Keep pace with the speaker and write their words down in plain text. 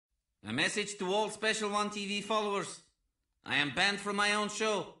A message to all Special One TV followers. I am banned from my own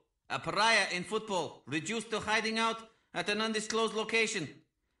show. A pariah in football, reduced to hiding out at an undisclosed location.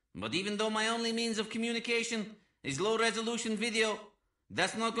 But even though my only means of communication is low-resolution video,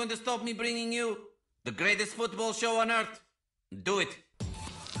 that's not going to stop me bringing you the greatest football show on earth. Do it.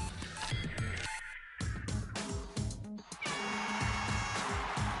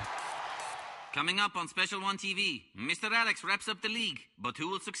 Coming up on Special One TV, Mr. Alex wraps up the league, but who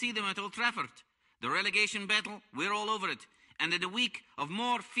will succeed him at Old Trafford? The relegation battle, we're all over it. And in a week of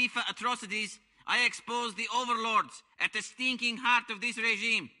more FIFA atrocities, I expose the overlords at the stinking heart of this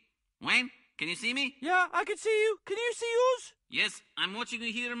regime. Wayne, can you see me? Yeah, I can see you. Can you see us? Yes, I'm watching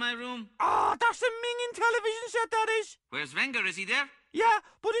you here in my room. Ah, that's a minging television set, that is. Where's Wenger? Is he there? Yeah,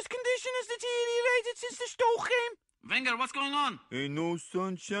 but his condition has deteriorated since the Stoke game. Wenger, what's going on? Ain't no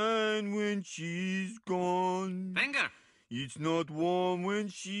sunshine when she's gone. Wenger! It's not warm when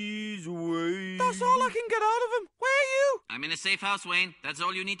she's away. That's all I can get out of him. Where are you? I'm in a safe house, Wayne. That's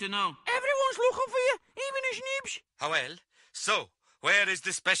all you need to know. Everyone's looking for you, even his nibs. How well? So, where is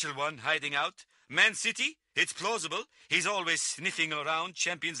the special one hiding out? Man City? It's plausible. He's always sniffing around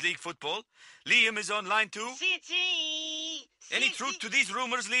Champions League football. Liam is on line too. City! Any truth to these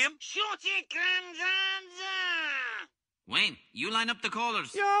rumours, Liam? Shoot it, Grandad! Wayne, you line up the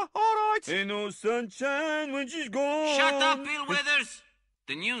callers. Yeah, all right. Ain't no sunshine when she's gone. Shut up, Bill Withers.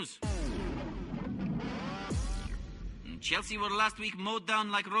 The news. Chelsea were last week mowed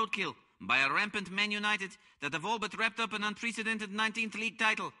down like roadkill by a rampant Man United that have all but wrapped up an unprecedented 19th league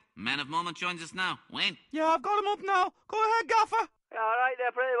title. Man of moment joins us now. Wayne. Yeah, I've got him up now. Go ahead, Gaffer. All right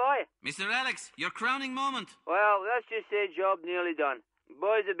there, pretty boy. Mr. Alex, your crowning moment. Well, let's just say job nearly done.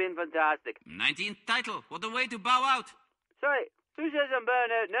 Boys have been fantastic. 19th title. What a way to bow out. Sorry, who says I'm bowing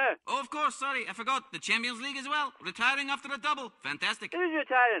out now? Oh, of course, sorry, I forgot. The Champions League as well. Retiring after a double. Fantastic. Who's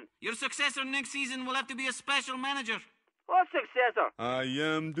retiring? Your successor next season will have to be a special manager. What successor? I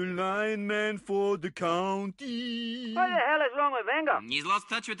am the lineman for the county. What the hell is wrong with Wenger? He's lost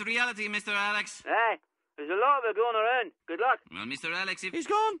touch with reality, Mr. Alex. Hey, there's a lot of it going around. Good luck. Well, Mr. Alex, if... He's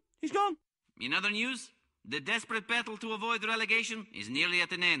gone. He's gone. In other news, the desperate battle to avoid relegation is nearly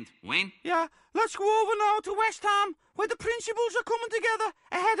at an end. Wayne? Yeah, let's go over now to West Ham, where the principals are coming together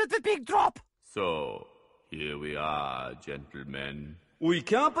ahead of the big drop. So, here we are, gentlemen. We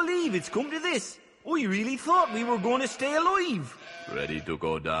can't believe it's come to this. I really thought we were going to stay alive. Ready to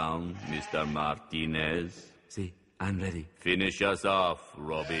go down, Mr. Martinez? See, I'm ready. Finish us off,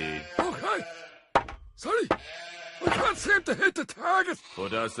 Robbie. Okay. Sorry, I can't seem to hit the target.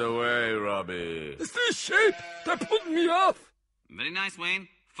 Put us away, Robbie. It's this shape. They're putting me off. Very nice, Wayne.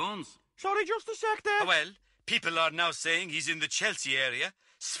 Phones. Sorry, just a sec there. Well, people are now saying he's in the Chelsea area.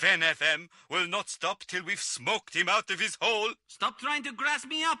 Sven FM will not stop till we've smoked him out of his hole. Stop trying to grass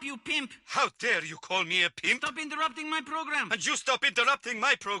me up, you pimp. How dare you call me a pimp? Stop interrupting my program. And you stop interrupting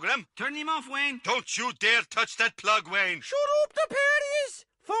my program. Turn him off, Wayne. Don't you dare touch that plug, Wayne. Shut up, the parties.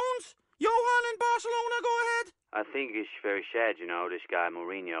 Phones. Johan in Barcelona, go ahead. I think it's very sad, you know, this guy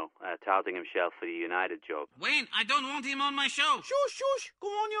Mourinho, touting himself for the United job. Wayne, I don't want him on my show. Shush, shush. Go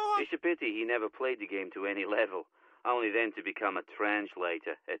on, Johan. It's a pity he never played the game to any level, only then to become a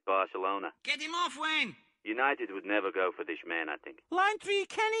translator at Barcelona. Get him off, Wayne. United would never go for this man, I think. Line 3,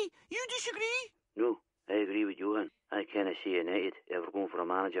 Kenny. You disagree? No, I agree with Johan. I cannot see United ever going for a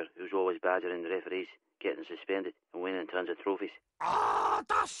manager who's always badgering the referees, getting suspended and winning tons of trophies. Ah,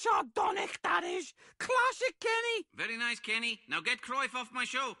 that's sardonic, that is. Classic, Kenny. Very nice, Kenny. Now get Cruyff off my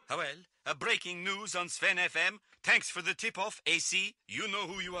show. Well, breaking news on Sven FM. Thanks for the tip-off, AC. You know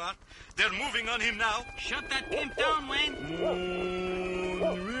who you are. They're moving on him now. Shut that pimp down, Wayne. Moon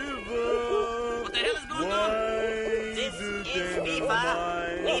River. What the hell is going on? This is FIFA.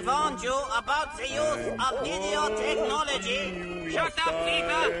 We warned you about the use of video technology. Shut up,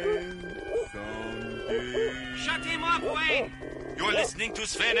 FIFA. Shut him up, Wayne. You're listening to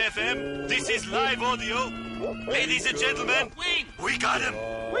Sven FM. This is live audio. Ladies and gentlemen, Wayne. we got him.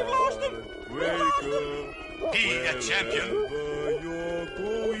 We've lost him. He a champion. Wherever you're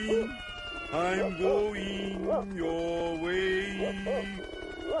going, I'm going your way.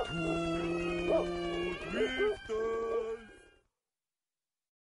 To